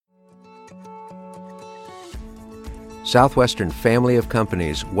Southwestern Family of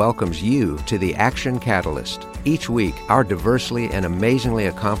Companies welcomes you to the Action Catalyst. Each week, our diversely and amazingly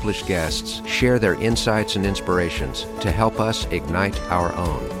accomplished guests share their insights and inspirations to help us ignite our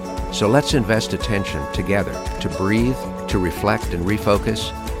own. So let's invest attention together to breathe, to reflect and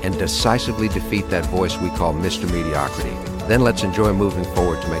refocus, and decisively defeat that voice we call Mr. Mediocrity. Then let's enjoy moving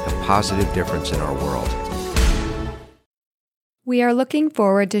forward to make a positive difference in our world. We are looking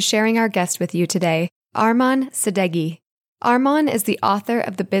forward to sharing our guest with you today, Arman Sadeghi. Arman is the author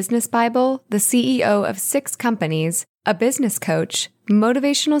of the Business Bible, the CEO of 6 companies, a business coach,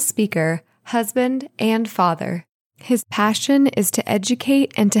 motivational speaker, husband, and father. His passion is to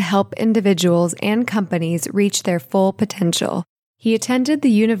educate and to help individuals and companies reach their full potential. He attended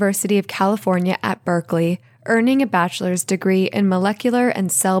the University of California at Berkeley, earning a bachelor's degree in molecular and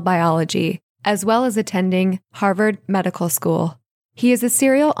cell biology, as well as attending Harvard Medical School. He is a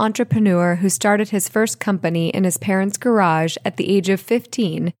serial entrepreneur who started his first company in his parents' garage at the age of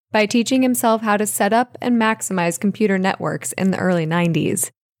 15 by teaching himself how to set up and maximize computer networks in the early 90s.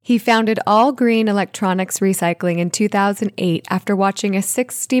 He founded All Green Electronics Recycling in 2008 after watching a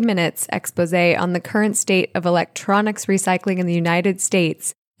 60 Minutes expose on the current state of electronics recycling in the United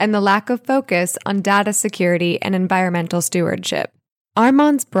States and the lack of focus on data security and environmental stewardship.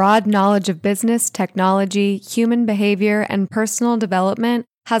 Arman's broad knowledge of business, technology, human behavior, and personal development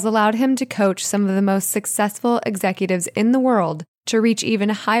has allowed him to coach some of the most successful executives in the world to reach even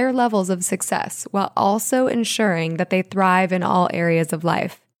higher levels of success while also ensuring that they thrive in all areas of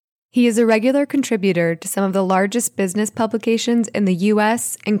life. He is a regular contributor to some of the largest business publications in the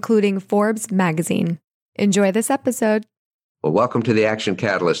U.S., including Forbes magazine. Enjoy this episode. Well, welcome to the Action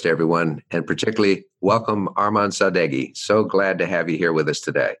Catalyst, everyone, and particularly welcome Arman Sadeghi. So glad to have you here with us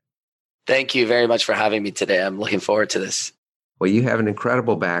today. Thank you very much for having me today. I'm looking forward to this. Well, you have an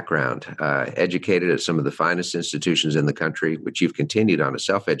incredible background, educated at some of the finest institutions in the country, which you've continued on a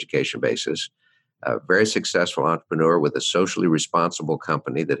self-education basis. A very successful entrepreneur with a socially responsible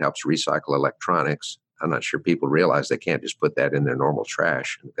company that helps recycle electronics. I'm not sure people realize they can't just put that in their normal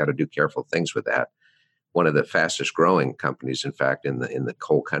trash. They've got to do careful things with that. One of the fastest growing companies, in fact, in the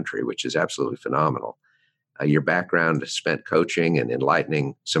whole country, which is absolutely phenomenal. Your background spent coaching and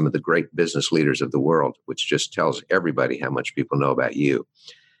enlightening some of the great business leaders of the world, which just tells everybody how much people know about you.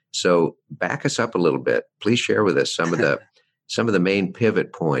 So back us up a little bit. Please share with us some of the main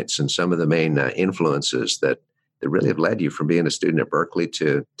pivot points and some of the main influences that really have led you from being a student at Berkeley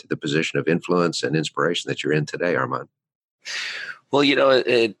to the position of influence and inspiration that you're in today, Arman. Well,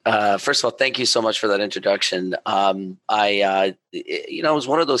 first of all, thank you so much for that introduction. I was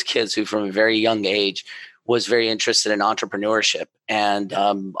one of those kids who from a very young age was very interested in entrepreneurship and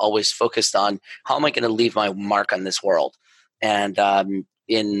always focused on how am I going to leave my mark on this world. And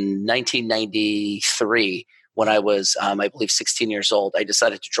in 1993, when I was, I believe, 16 years old, I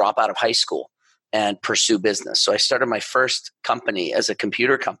decided to drop out of high school and pursue business. So I started my first company as a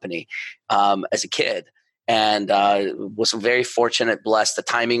computer company as a kid. And was very fortunate, blessed. The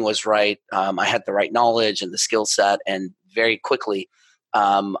timing was right. I had the right knowledge and the skill set. And very quickly,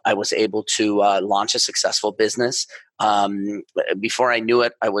 I was able to launch a successful business. Before I knew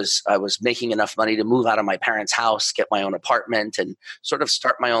it, I was making enough money to move out of my parents' house, get my own apartment, and sort of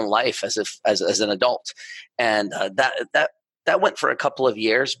start my own life as an adult. And that went for a couple of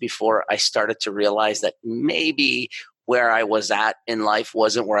years before I started to realize that maybe where I was at in life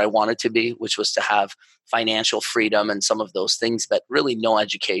wasn't where I wanted to be, which was to have financial freedom and some of those things, but really no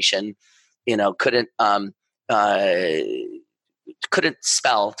education, couldn't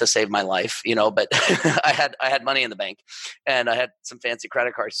spell to save my life, but I had money in the bank and I had some fancy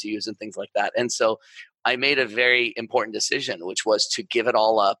credit cards to use and things like that. And so I made a very important decision, which was to give it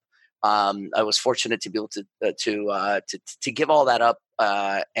all up. I was fortunate to be able to give all that up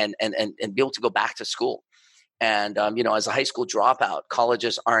and be able to go back to school. And, as a high school dropout,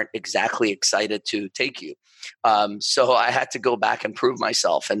 colleges aren't exactly excited to take you. So I had to go back and prove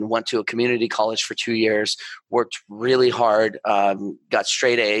myself and went to a community college for 2 years, worked really hard, got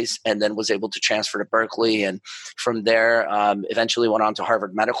straight A's, and then was able to transfer to Berkeley. And from there, eventually went on to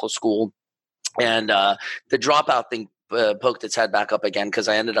Harvard Medical School. And the dropout thing poked its head back up again because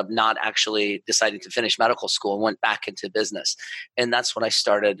I ended up not actually deciding to finish medical school and went back into business. And that's when I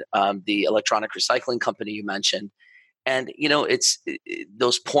started the electronic recycling company you mentioned. And, it's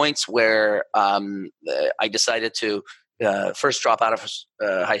those points where I decided to first drop out of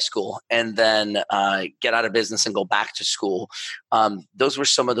high school and then get out of business and go back to school. Those were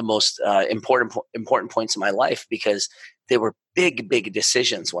some of the most important points in my life because they were big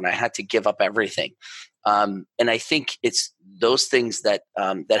decisions when I had to give up everything. And I think it's those things that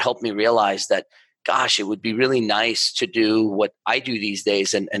helped me realize that gosh, it would be really nice to do what I do these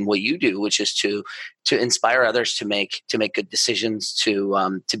days and what you do, which is to inspire others to make good decisions,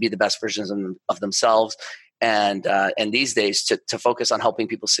 to be the best versions of themselves. And these days to focus on helping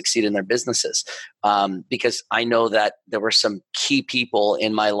people succeed in their businesses, because I know that there were some key people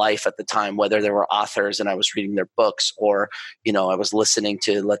in my life at the time, whether there were authors and I was reading their books, or I was listening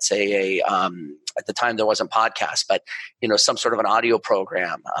to, let's say, at the time there wasn't podcasts, but some sort of an audio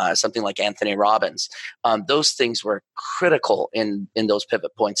program, something like Anthony Robbins. Those things were critical in those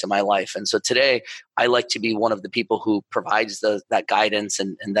pivot points in my life, and so today I like to be one of the people who provides that guidance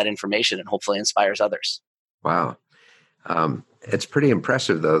and that information, and hopefully inspires others. Wow. It's pretty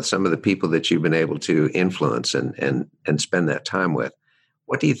impressive, though, some of the people that you've been able to influence and spend that time with.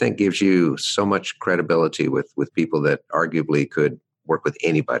 What do you think gives you so much credibility with people that arguably could work with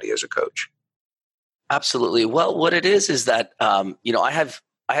anybody as a coach? Absolutely. Well, what it is that, I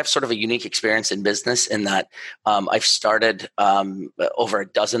have sort of a unique experience in business in that I've started over a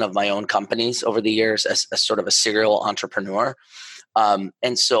dozen of my own companies over the years as sort of a serial entrepreneur.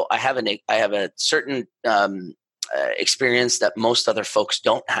 And so I have a certain experience that most other folks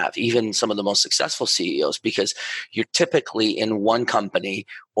don't have, even some of the most successful CEOs, because you're typically in one company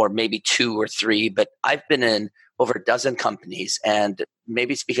or maybe two or three, but I've been in over a dozen companies, and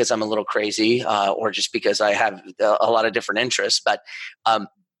maybe it's because I'm a little crazy or just because I have a lot of different interests, but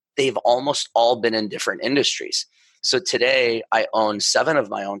they've almost all been in different industries. So today I own 7 of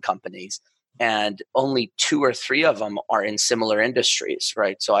my own companies, and only 2 or 3 of them are in similar industries,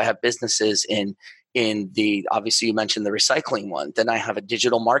 right? So I have businesses in the, obviously you mentioned the recycling one. Then I have a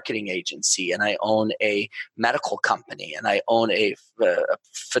digital marketing agency, and I own a medical company, and I own a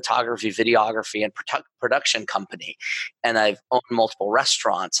photography, videography, and production company. And I've owned multiple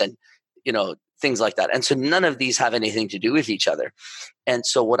restaurants and, things like that. And so none of these have anything to do with each other. And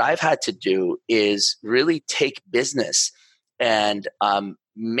so what I've had to do is really take business and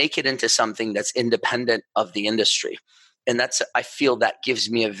make it into something that's independent of the industry. And I feel that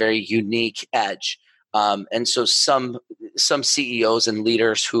gives me a very unique edge. And so some CEOs and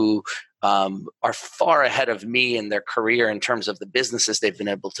leaders who are far ahead of me in their career in terms of the businesses they've been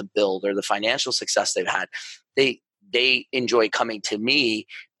able to build or the financial success they've had, they enjoy coming to me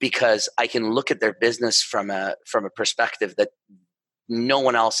because I can look at their business from a perspective that no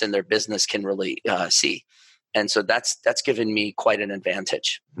one else in their business can really see. And so that's given me quite an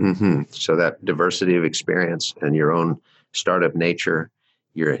advantage. Mm-hmm. So that diversity of experience and your own startup nature,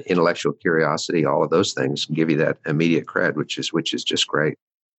 your intellectual curiosity, all of those things give you that immediate cred, which is just great.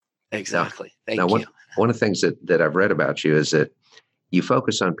 Exactly. Thank you. Now, one of the things that I've read about you is that you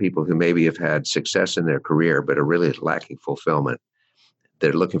focus on people who maybe have had success in their career, but are really lacking fulfillment.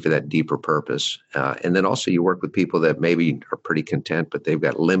 They're looking for that deeper purpose. And then also you work with people that maybe are pretty content, but they've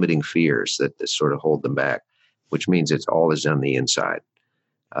got limiting fears that sort of hold them back, which means it's all is on the inside.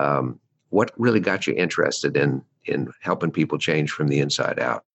 What really got you interested in helping people change from the inside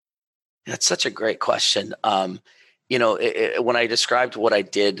out? That's such a great question. When I described what I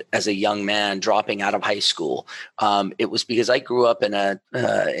did as a young man dropping out of high school, it was because I grew up in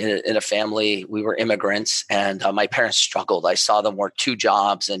a family. We were immigrants, and my parents struggled. I saw them work 2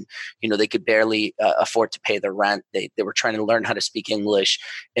 jobs, and they could barely afford to pay their rent. They were trying to learn how to speak English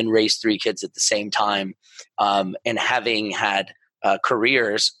and raise 3 kids at the same time. And having had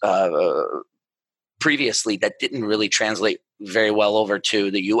careers previously that didn't really translate very well over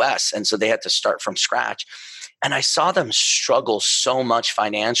to the US. And so they had to start from scratch. And I saw them struggle so much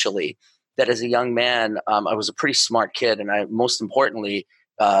financially that as a young man, I was a pretty smart kid. And most importantly,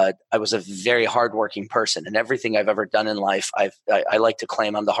 I was a very hardworking person. And everything I've ever done in life, I like to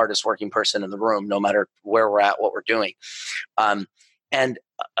claim I'm the hardest working person in the room, no matter where we're at, what we're doing. And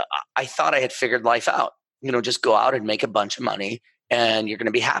I thought I had figured life out. Just go out and make a bunch of money, and you're going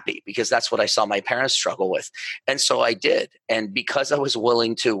to be happy, because that's what I saw my parents struggle with. And so I did. And because I was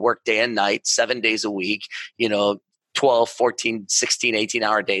willing to work day and night, 7 days a week, 12, 14, 16,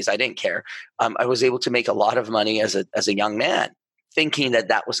 18-hour days, I didn't care. I was able to make a lot of money as a young man, thinking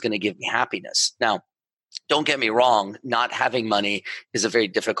that was going to give me happiness. Now, don't get me wrong, not having money is a very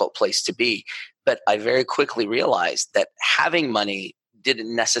difficult place to be. But I very quickly realized that having money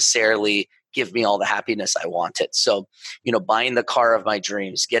didn't necessarily give me all the happiness I wanted. So, buying the car of my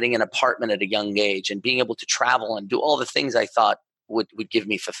dreams, getting an apartment at a young age, and being able to travel and do all the things I thought would give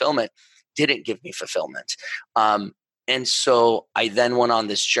me fulfillment didn't give me fulfillment. And so I then went on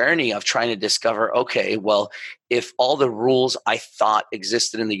this journey of trying to discover, okay, well, if all the rules I thought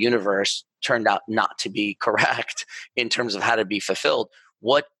existed in the universe turned out not to be correct in terms of how to be fulfilled,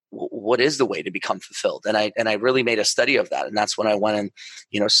 what what is the way to become fulfilled? And I really made a study of that. And that's when I went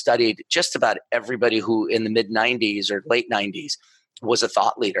and, studied just about everybody who in the mid 90s or late 90s was a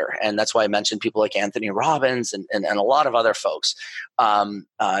thought leader. And that's why I mentioned people like Anthony Robbins and a lot of other folks,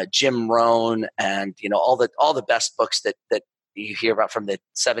 Jim Rohn, and, all the best books that you hear about from the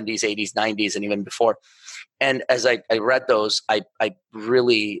 70s, 80s, 90s, and even before. And as I read those, I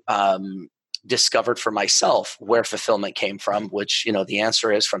really discovered for myself where fulfillment came from, which, the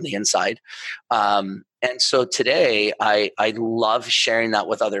answer is from the inside. And so today I love sharing that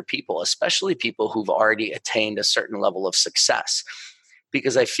with other people, especially people who've already attained a certain level of success,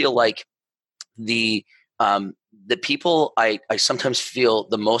 because I feel like the people I sometimes feel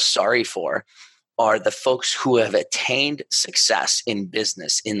the most sorry for are the folks who have attained success in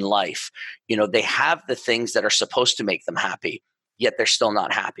business, in life. They have the things that are supposed to make them happy, yet they're still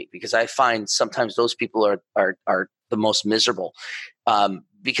not happy, because I find sometimes those people are the most miserable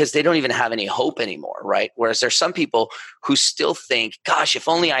because they don't even have any hope anymore, right? Whereas there's some people who still think, gosh, if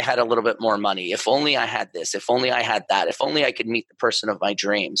only I had a little bit more money, if only I had this, if only I had that, if only I could meet the person of my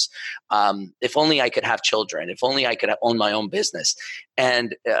dreams, if only I could have children, if only I could own my own business.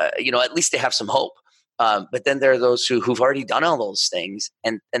 And, at least they have some hope. But then there are those who've already done all those things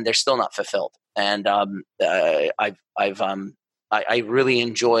and they're still not fulfilled. And I really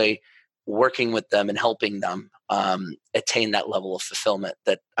enjoy working with them and helping them attain that level of fulfillment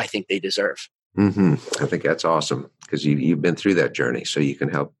that I think they deserve. Mm-hmm. I think that's awesome, because you've been through that journey, so you can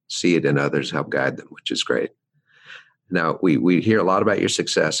help see it in others, help guide them, which is great. Now, we hear a lot about your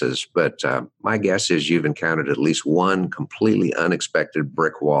successes, but my guess is you've encountered at least one completely unexpected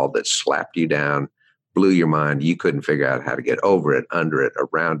brick wall that slapped you down, blew your mind. You couldn't figure out how to get over it, under it,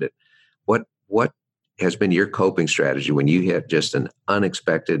 around it. What has been your coping strategy when you hit just an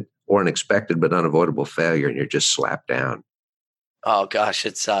unexpected or an expected but unavoidable failure and you're just slapped down? Oh gosh,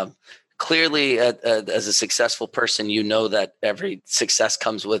 it's clearly as a successful person, that every success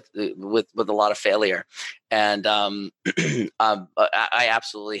comes with a lot of failure, and I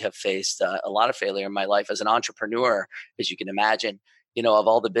absolutely have faced a lot of failure in my life as an entrepreneur, as you can imagine. Of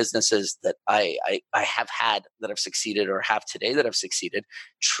all the businesses that I have had that have succeeded or have today that have succeeded,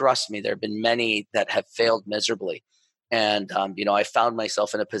 trust me, there have been many that have failed miserably. And, I found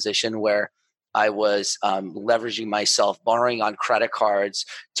myself in a position where I was leveraging myself, borrowing on credit cards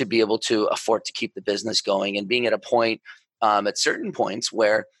to be able to afford to keep the business going, and being at a point at certain points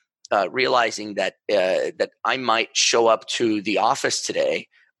where realizing that I might show up to the office today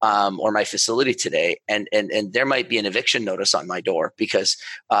or my facility today, and there might be an eviction notice on my door because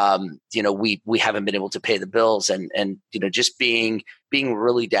we haven't been able to pay the bills, and just being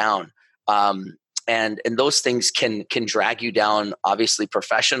really down. And those things can drag you down, obviously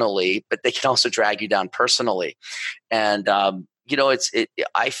professionally, but they can also drag you down personally. And I've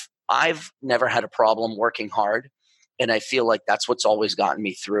never had a problem working hard, and I feel like that's what's always gotten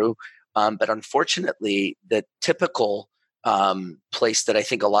me through. But unfortunately, the typical place that I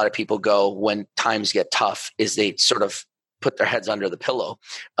think a lot of people go when times get tough is they sort of put their heads under the pillow.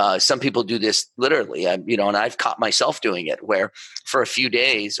 Some people do this literally, and I've caught myself doing it, where for a few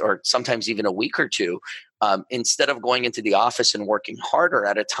days or sometimes even a week or two, instead of going into the office and working harder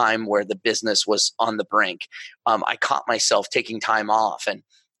at a time where the business was on the brink, I caught myself taking time off and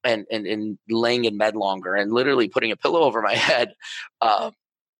laying in bed longer and literally putting a pillow over my head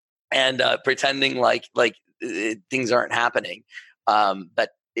and pretending like things aren't happening.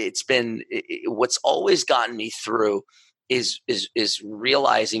 But it's been what's always gotten me through is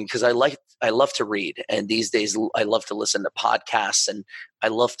realizing, because I love to read, and these days I love to listen to podcasts, and I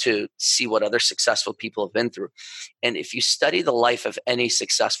love to see what other successful people have been through. And if you study the life of any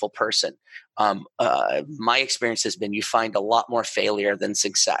successful person, my experience has been you find a lot more failure than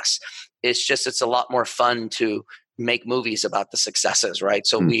success. It's a lot more fun to make movies about the successes, right?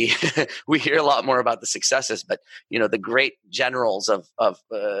 So we hear a lot more about the successes, but the great generals of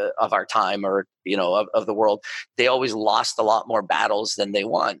our time, or of the world, they always lost a lot more battles than they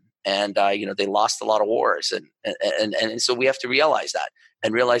won, and they lost a lot of wars, and so we have to realize that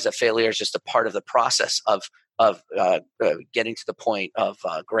failure is just a part of the process of getting to the point of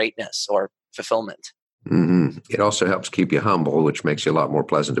greatness or fulfillment. Mm-hmm. It also helps keep you humble, which makes you a lot more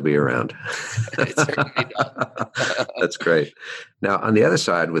pleasant to be around. It certainly does. That's great. Now, on the other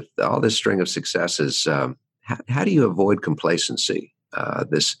side, with all this string of successes, how do you avoid complacency?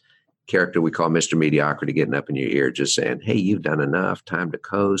 This character we call Mr. Mediocrity getting up in your ear, just saying, "Hey, you've done enough. Time to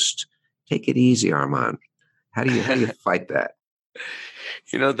coast. Take it easy, Arman." How do you fight that?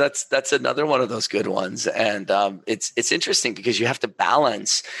 That's another one of those good ones, and it's interesting because you have to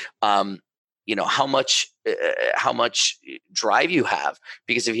balance how much drive you have.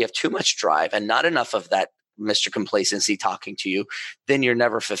 Because if you have too much drive and not enough of that Mr. Complacency talking to you, then you're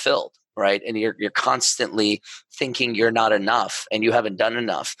never fulfilled, right? And you're constantly thinking you're not enough and you haven't done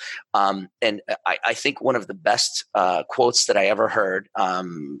enough. And I think one of the best quotes that I ever heard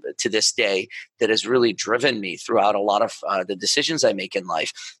to this day that has really driven me throughout a lot of the decisions I make in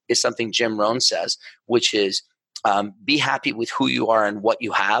life is something Jim Rohn says, which is be happy with who you are and what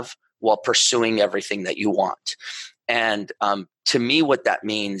you have while pursuing everything that you want. And to me, what that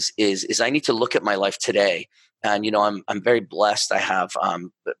means is I need to look at my life today. And, I'm very blessed. I have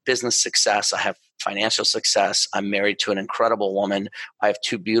business success. I have financial success. I'm married to an incredible woman. I have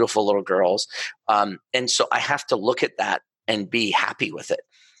 2 beautiful little girls. And so I have to look at that and be happy with it,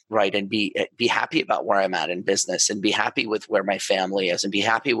 right? And be happy about where I'm at in business, and be happy with where my family is, and be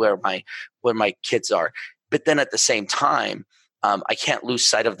happy where my kids are. But then at the same time, I can't lose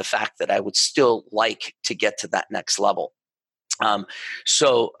sight of the fact that I would still like to get to that next level.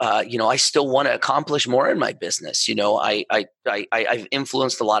 So I still want to accomplish more in my business. I've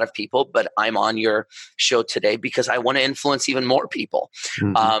influenced a lot of people, but I'm on your show today because I want to influence even more people.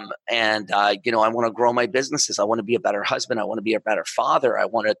 Mm-hmm. I want to grow my businesses. I want to be a better husband. I want to be a better father. I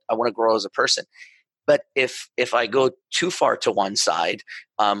want to grow as a person. But if I go too far to one side,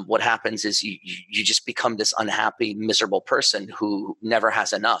 what happens is you just become this unhappy, miserable person who never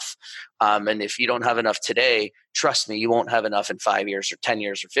has enough. And if you don't have enough today, trust me, you won't have enough in 5 years or 10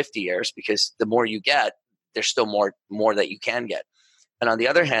 years or 50 years, because the more you get, there's still more that you can get. And on the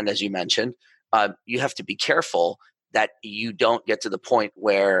other hand, as you mentioned, you have to be careful that you don't get to the point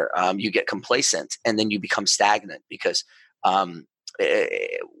where you get complacent and then you become stagnant, because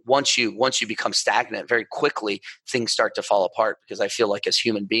once you become stagnant, very quickly things start to fall apart, because I feel like as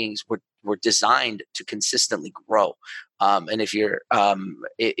human beings, we're designed to consistently grow. And if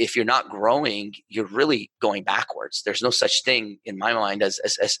you're not growing, you're really going backwards. There's no such thing in my mind as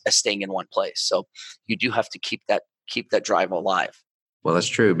staying in one place. So you do have to keep that drive alive. Well, that's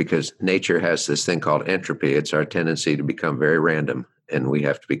true, because nature has this thing called entropy. It's our tendency to become very random, and we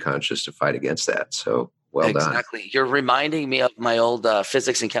have to be conscious to fight against that. So well done. Exactly. You're reminding me of my old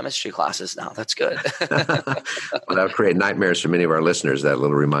physics and chemistry classes now. That's good. Well, that'll create nightmares for many of our listeners, that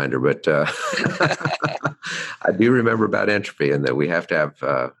little reminder. But I do remember about entropy, and that we have to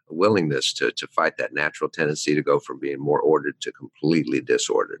have willingness to fight that natural tendency to go from being more ordered to completely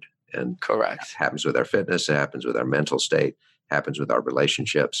disordered. And correct. It happens with our fitness. It happens with our mental state. It happens with our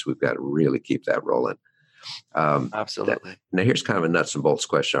relationships. We've got to really keep that rolling. Absolutely. Now, here's kind of a nuts and bolts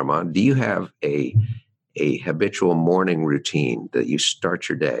question, Arman. Do you have a habitual morning routine that you start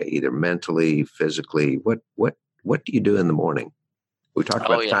your day, either mentally, physically? What do you do in the morning? We talked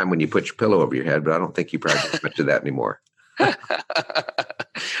about the time when you put your pillow over your head, but I don't think you practice much of that anymore.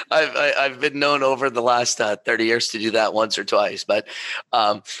 I've been known over the last 30 years to do that once or twice, but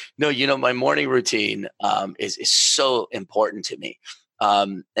no, my morning routine is so important to me.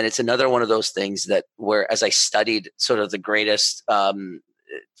 And it's another one of those things that where, as I studied sort of the greatest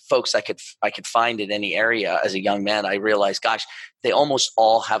folks I could find in any area as a young man, I realized, gosh, they almost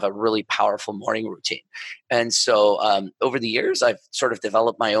all have a really powerful morning routine. And so over the years, I've sort of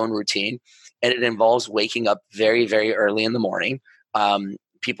developed my own routine, and it involves waking up very, very early in the morning.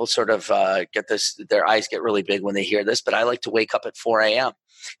 People sort of get this, their eyes get really big when they hear this, but I like to wake up at 4 a.m.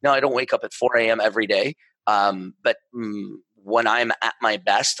 Now, I don't wake up at 4 a.m. every day, but when I'm at my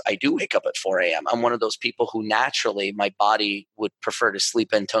best, I do wake up at 4 a.m. I'm one of those people who naturally my body would prefer to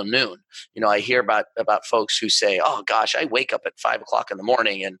sleep until noon. I hear about folks who say, oh gosh, I wake up at 5 o'clock in the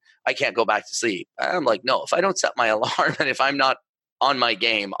morning and I can't go back to sleep. I'm like, no, if I don't set my alarm and if I'm not on my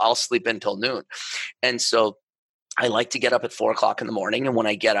game, I'll sleep until noon. And so I like to get up at 4 o'clock in the morning. And when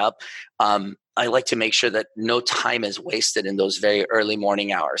I get up, I like to make sure that no time is wasted in those very early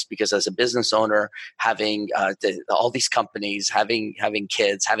morning hours, because as a business owner, having all these companies, having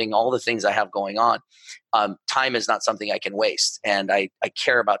kids, having all the things I have going on, time is not something I can waste. And I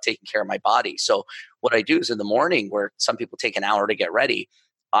care about taking care of my body. So what I do is in the morning, where some people take an hour to get ready,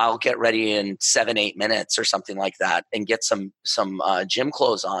 I'll get ready in 7-8 minutes or something like that, and get some gym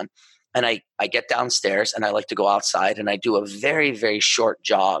clothes on. And I get downstairs and I like to go outside and I do a very, very short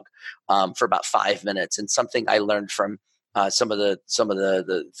jog for about 5 minutes. And something I learned from some of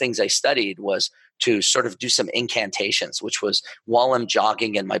the things I studied was to sort of do some incantations, which was while I'm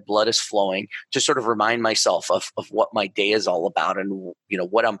jogging and my blood is flowing, to sort of remind myself of what my day is all about and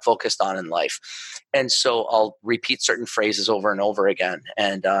what I'm focused on in life. And so I'll repeat certain phrases over and over again.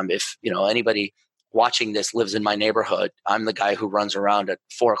 And if anybody watching this lives in my neighborhood, I'm the guy who runs around at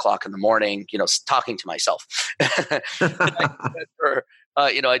 4 o'clock in the morning, talking to myself.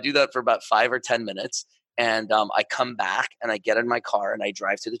 I do that for about 5 or 10 minutes. And I come back and I get in my car and I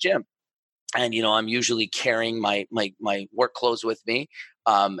drive to the gym. And I'm usually carrying my work clothes with me,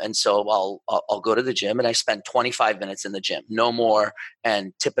 and so I'll go to the gym and I spend 25 minutes in the gym, no more,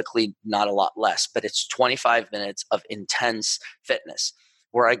 and typically not a lot less. But it's 25 minutes of intense fitness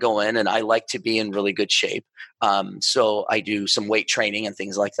where I go in and I like to be in really good shape. So I do some weight training and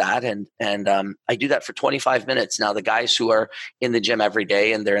things like that, and I do that for 25 minutes. Now the guys who are in the gym every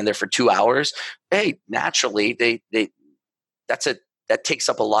day and they're in there for 2 hours, hey, naturally that takes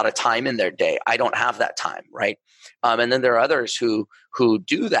up a lot of time in their day. I don't have that time, right? And then there are others who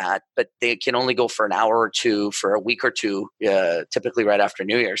do that, but they can only go for an hour or two for a week or two, typically right after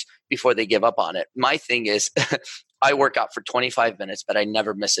New Year's, before they give up on it. My thing is, I work out for 25 minutes, but I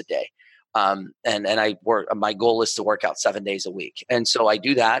never miss a day. And I work. My goal is to work out 7 days a week, and so I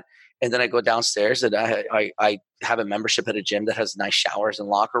do that. And then I go downstairs and I have a membership at a gym that has nice showers and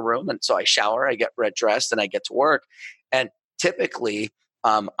locker room, and so I shower, I get dressed, and I get to work. And typically,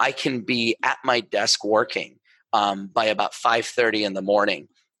 I can be at my desk working by about 5:30 in the morning,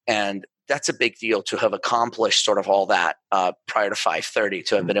 and that's a big deal to have accomplished sort of all that prior to 5:30.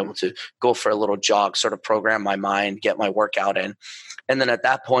 To have been able to go for a little jog, sort of program my mind, get my workout in, and then at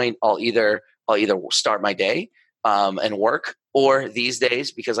that point, I'll either start my day and work, or these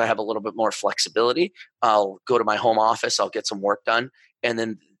days, because I have a little bit more flexibility, I'll go to my home office, I'll get some work done, and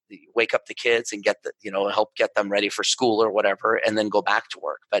then wake up the kids and help get them ready for school or whatever, and then go back to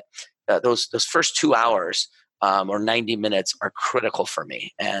work. But those first 2 hours or 90 minutes are critical for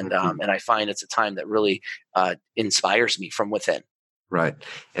me, and I find it's a time that really inspires me from within. Right.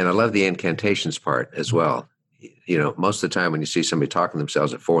 And I love the incantations part as well. Most of the time when you see somebody talking to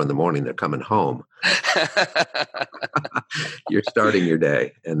themselves at 4 a.m, they're coming home. You're starting your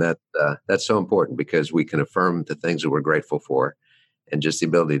day, and that's so important because we can affirm the things that we're grateful for. And just the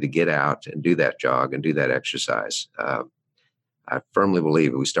ability to get out and do that jog and do that exercise. I firmly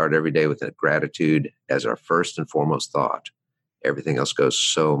believe we start every day with gratitude as our first and foremost thought. Everything else goes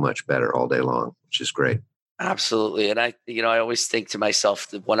so much better all day long, which is great. Absolutely. And I always think to myself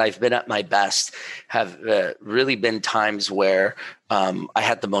that when I've been at my best have really been times where I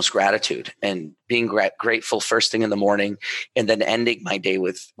had the most gratitude, and being grateful first thing in the morning and then ending my day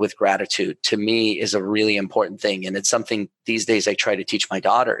with gratitude, to me, is a really important thing. And it's something these days I try to teach my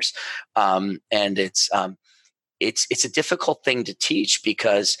daughters. And it's a difficult thing to teach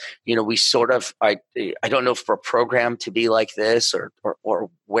because, we sort of, I don't know if we're programmed to be like this or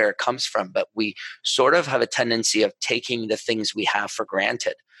where it comes from, but we sort of have a tendency of taking the things we have for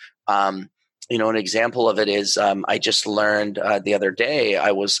granted. An example of it is I just learned the other day,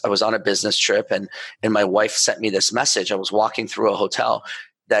 I was on a business trip and my wife sent me this message. I was walking through a hotel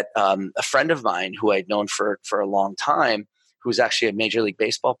that a friend of mine who I'd known for a long time, who's actually a Major League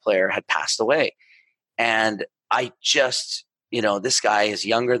Baseball player, had passed away. And I just, this guy is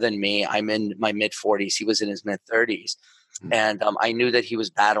younger than me. I'm in my mid 40s. He was in his mid 30s. And I knew that he was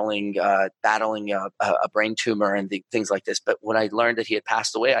battling a brain tumor and things like this. But when I learned that he had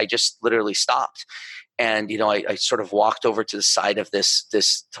passed away, I just literally stopped. And, I sort of walked over to the side of this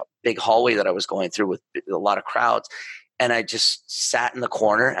big hallway that I was going through with a lot of crowds. And I just sat in the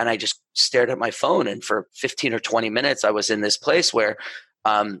corner and I just stared at my phone. And for 15 or 20 minutes, I was in this place where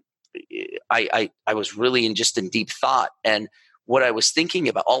I was really in deep thought. And what I was thinking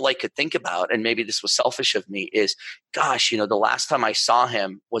about, all I could think about, and maybe this was selfish of me, is, gosh, the last time I saw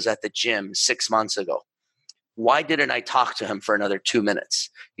him was at the gym 6 months ago. Why didn't I talk to him for another 2 minutes?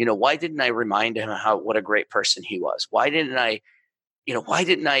 Why didn't I remind him what a great person he was? Why didn't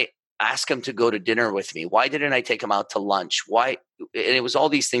I ask him to go to dinner with me? Why didn't I take him out to lunch? Why? And it was all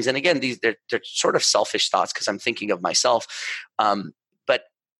these things. And again, they're sort of selfish thoughts because I'm thinking of myself. But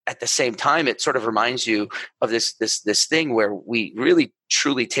at the same time, it sort of reminds you of this thing where we really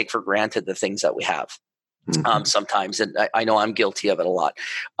truly take for granted the things that we have sometimes. And I know I'm guilty of it a lot.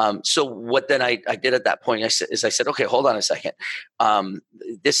 So what then I did at that point I said, okay, hold on a second.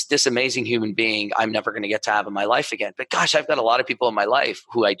 This amazing human being, I'm never going to get to have in my life again. But gosh, I've got a lot of people in my life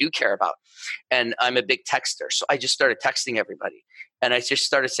who I do care about. And I'm a big texter. So I just started texting everybody. And I just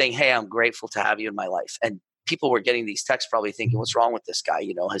started saying, hey, I'm grateful to have you in my life. And people were getting these texts probably thinking, what's wrong with this guy?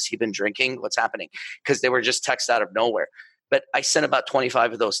 Has he been drinking? What's happening? Because they were just texts out of nowhere. But I sent about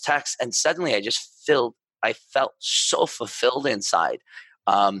 25 of those texts, and suddenly I felt so fulfilled inside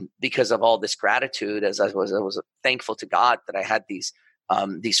because of all this gratitude, as I was thankful to God that I had these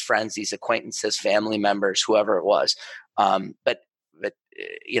friends, these acquaintances, family members, whoever it was. But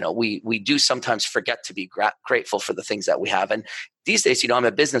we do sometimes forget to be grateful for the things that we have. And these days, I'm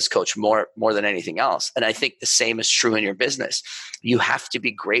a business coach more than anything else. And I think the same is true in your business. You have to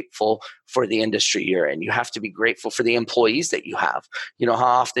be grateful for the industry you're in. You have to be grateful for the employees that you have. How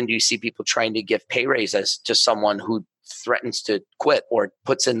often do you see people trying to give pay raises to someone who threatens to quit or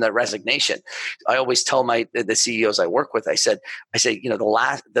puts in the resignation? I always tell the CEOs I work with, I say,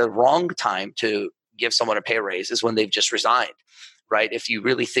 the wrong time to give someone a pay raise is when they've just resigned, right? If you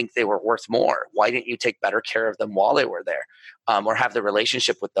really think they were worth more, why didn't you take better care of them while they were there, or have the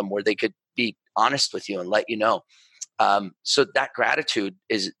relationship with them where they could be honest with you and let you know? So that gratitude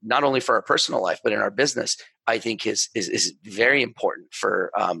is not only for our personal life, but in our business, I think is very important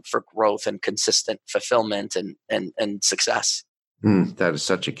for growth and consistent fulfillment and success. That is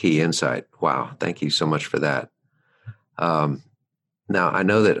such a key insight. Wow. Thank you so much for that. Now, I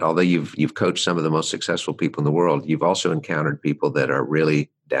know that although you've coached some of the most successful people in the world, you've also encountered people that are really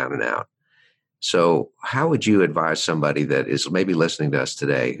down and out. So how would you advise somebody that is maybe listening to us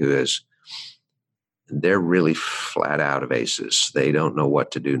today they're really flat out of aces? They don't know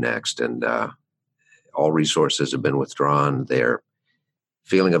what to do next, and all resources have been withdrawn. They're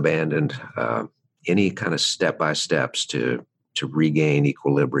feeling abandoned. Any kind of step-by-steps to regain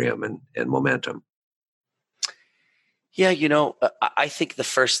equilibrium and momentum? Yeah, I think the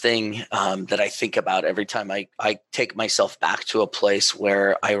first thing that I think about every time I take myself back to a place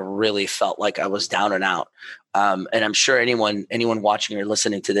where I really felt like I was down and out, and I'm sure anyone watching or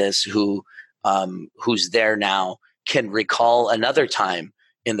listening to this who's there now can recall another time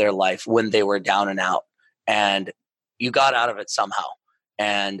in their life when they were down and out, and you got out of it somehow.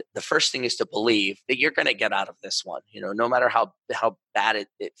 And the first thing is to believe that you're going to get out of this one, no matter how bad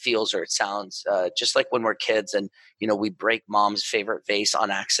it feels or it sounds. Just like when we're kids and, we break mom's favorite vase on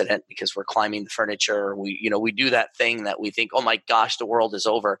accident because we're climbing the furniture. We do that thing that we think, oh my gosh, the world is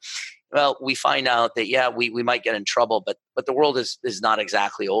over. Well, we find out that, we might get in trouble, but the world is not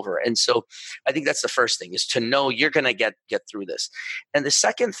exactly over. And so I think that's the first thing, is to know you're going to get through this. And the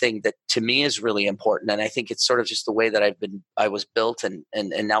second thing that to me is really important, and I think it's sort of just the way that I was built and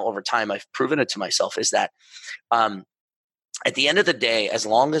now over time I've proven it to myself, is that at the end of the day, as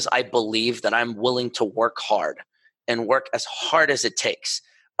long as I believe that I'm willing to work hard and work as hard as it takes,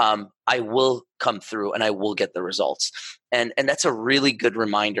 I will come through and I will get the results. And that's a really good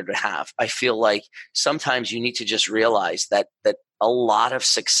reminder to have. I feel like sometimes you need to just realize that a lot of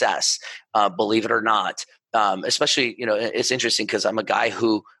success, believe it or not, especially, it's interesting because I'm a guy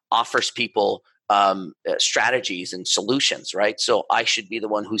who offers people strategies and solutions, right? So I should be the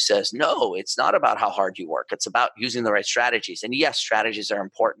one who says, no, it's not about how hard you work. It's about using the right strategies. And yes, strategies are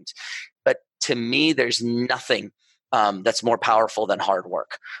important. But to me, there's nothing that's more powerful than hard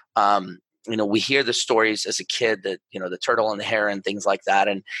work. We hear the stories as a kid that, the turtle and the hare and things like that.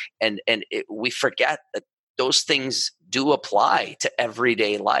 And we forget that those things do apply to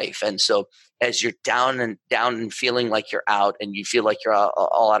everyday life. And so as you're down and feeling like you're out and you feel like you're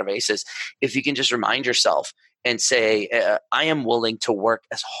all out of aces, if you can just remind yourself and say, I am willing to work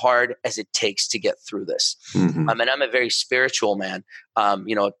as hard as it takes to get through this. Mm-hmm. And I'm a very spiritual man. A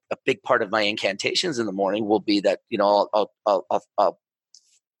big part of my incantations in the morning will be that, I'll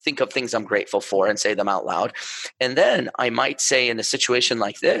think of things I'm grateful for and say them out loud. And then I might say in a situation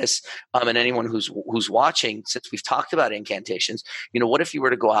like this, and anyone who's watching, since we've talked about incantations, what if you were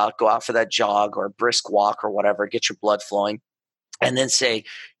to go out for that jog or brisk walk or whatever, get your blood flowing, and then say,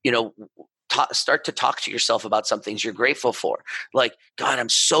 start to talk to yourself about some things you're grateful for. Like, God, I'm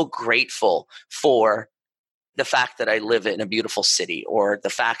so grateful for the fact that I live in a beautiful city, or the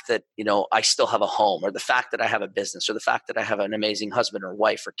fact that, I still have a home, or the fact that I have a business, or the fact that I have an amazing husband or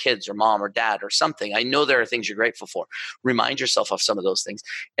wife or kids or mom or dad or something. I know there are things you're grateful for. Remind yourself of some of those things.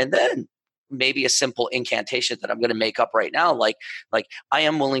 And then maybe a simple incantation that I'm going to make up right now, like I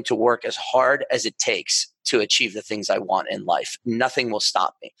am willing to work as hard as it takes to achieve the things I want in life. Nothing will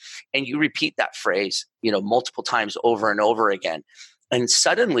stop me. And you repeat that phrase, multiple times over and over again. And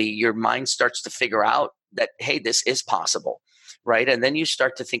suddenly your mind starts to figure out that, hey, this is possible, right? And then you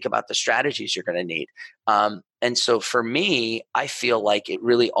start to think about the strategies you're going to need. And so for me, I feel like it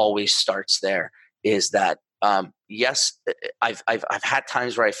really always starts there, is that, yes, I've had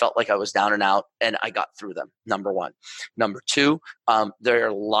times where I felt like I was down and out and I got through them. Number one. Number two, there are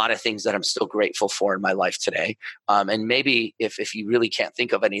a lot of things that I'm still grateful for in my life today. And maybe if you really can't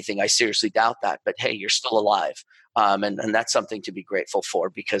think of anything, I seriously doubt that, but hey, you're still alive. And that's something to be grateful for,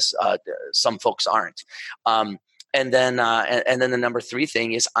 because some folks aren't. And then the number three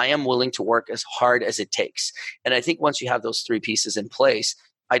thing is, I am willing to work as hard as it takes. And I think once you have those three pieces in place,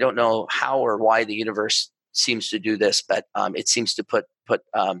 I don't know how or why the universe seems to do this, but it seems to put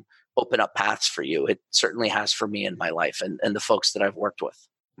open up paths for you. It certainly has for me in my life and the folks that I've worked with.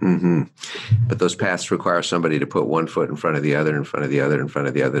 Mm-hmm. But those paths require somebody to put one foot in front of the other, in front of the other, in front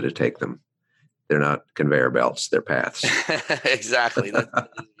of the other to take them. They're not conveyor belts, they're paths. Exactly. That's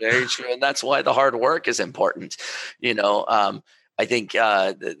very true. And that's why the hard work is important. I think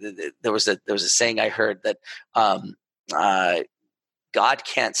there was a saying I heard that God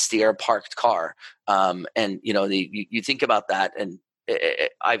can't steer a parked car. You think about that, and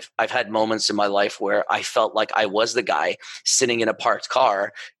I've had moments in my life where I felt like I was the guy sitting in a parked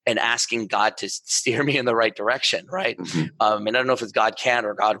car and asking God to steer me in the right direction, right? Mm-hmm. And I don't know if it's God can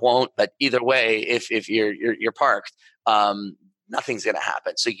or God won't, but either way, if you're parked, nothing's going to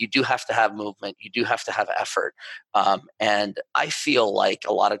happen. So you do have to have movement. You do have to have effort. And I feel like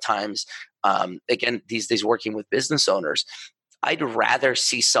a lot of times, again, these days working with business owners, I'd rather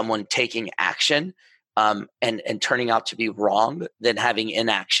see someone taking action and turning out to be wrong than having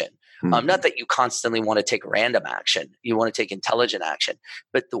inaction. Mm-hmm. Not that you constantly want to take random action. You want to take intelligent action.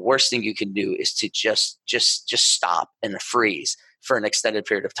 But the worst thing you can do is to just stop and freeze for an extended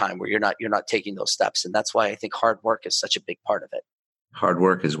period of time where you're not taking those steps. And that's why I think hard work is such a big part of it. Hard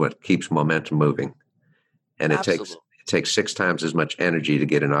work is what keeps momentum moving. And it takes 6 times as much energy to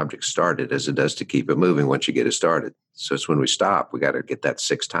get an object started as it does to keep it moving once you get it started. So it's when we stop, we got to get that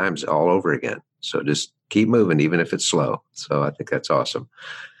 6 times all over again. So just keep moving, even if it's slow. So I think that's awesome.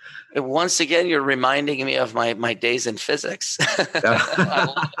 And once again, you're reminding me of my days in physics.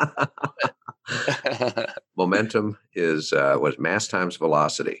 Momentum is mass times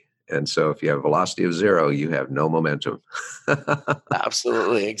velocity. And so if you have a velocity of 0, you have no momentum.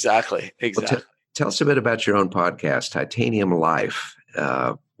 Absolutely. Exactly. Well, tell us a bit about your own podcast, Titanium Life.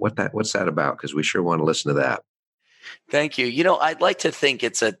 What's that about? Because we sure want to listen to that. Thank you. I'd like to think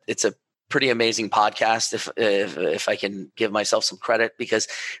it's a pretty amazing podcast if I can give myself some credit, because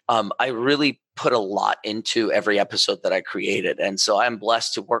I really put a lot into every episode that I created. And so I'm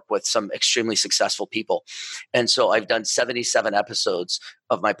blessed to work with some extremely successful people. And so I've done 77 episodes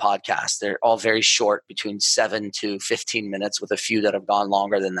of my podcast. They're all very short, between 7 to 15 minutes, with a few that have gone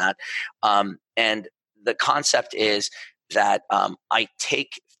longer than that. And the concept is that I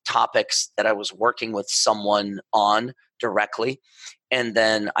take topics that I was working with someone on directly, and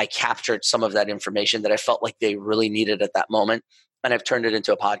then I captured some of that information that I felt like they really needed at that moment, and I've turned it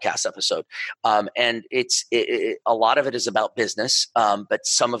into a podcast episode. And a lot of it is about business, but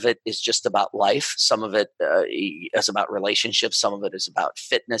some of it is just about life. Some of it is about relationships. Some of it is about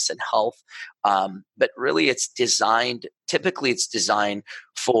fitness and health. But really, typically it's designed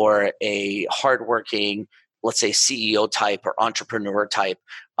for a hardworking, let's say, CEO type or entrepreneur type,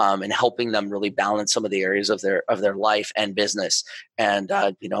 and helping them really balance some of the areas of their life and business. And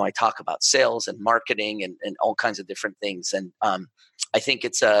I talk about sales and marketing and all kinds of different things. And I think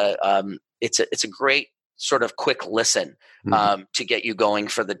it's a great sort of quick listen to get you going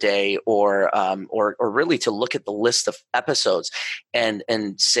for the day, or really to look at the list of episodes and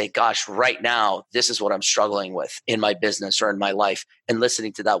say, gosh, right now, this is what I'm struggling with in my business or in my life, and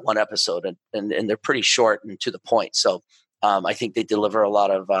listening to that one episode. And they're pretty short and to the point. So I think they deliver a lot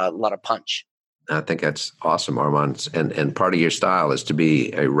of punch. I think that's awesome, Arman. And part of your style is to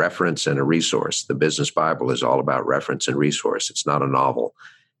be a reference and a resource. The Business Bible is all about reference and resource. It's not a novel.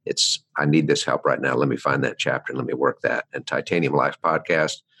 It's, I need this help right now. Let me find that chapter and let me work that. And Titanium Life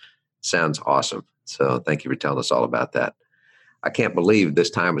podcast sounds awesome. So thank you for telling us all about that. I can't believe this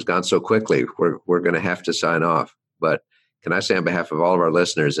time has gone so quickly. We're going to have to sign off. But can I say on behalf of all of our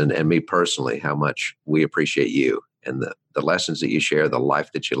listeners and me personally, how much we appreciate you and the lessons that you share, the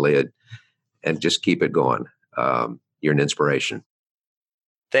life that you led, and just keep it going. You're an inspiration.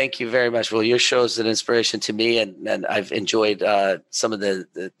 Thank you very much. Well, your show is an inspiration to me, and I've enjoyed some of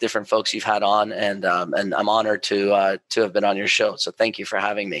the different folks you've had on, and I'm honored to have been on your show. So thank you for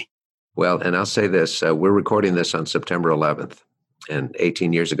having me. Well, and I'll say this, we're recording this on September 11th, and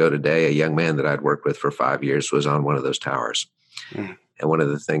 18 years ago today, a young man that I'd worked with for 5 years was on one of those towers. And one of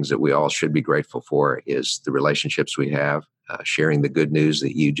the things that we all should be grateful for is the relationships we have, sharing the good news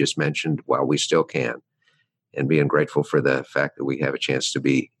that you just mentioned while we still can, and being grateful for the fact that we have a chance to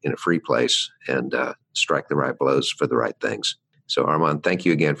be in a free place and strike the right blows for the right things. So Arman, thank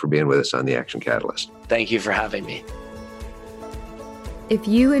you again for being with us on The Action Catalyst. Thank you for having me. If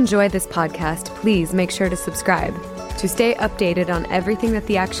you enjoyed this podcast, please make sure to subscribe. To stay updated on everything that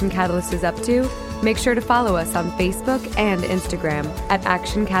The Action Catalyst is up to, make sure to follow us on Facebook and Instagram at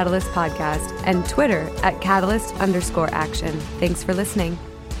Action Catalyst Podcast and Twitter at Catalyst_Action. Thanks for listening.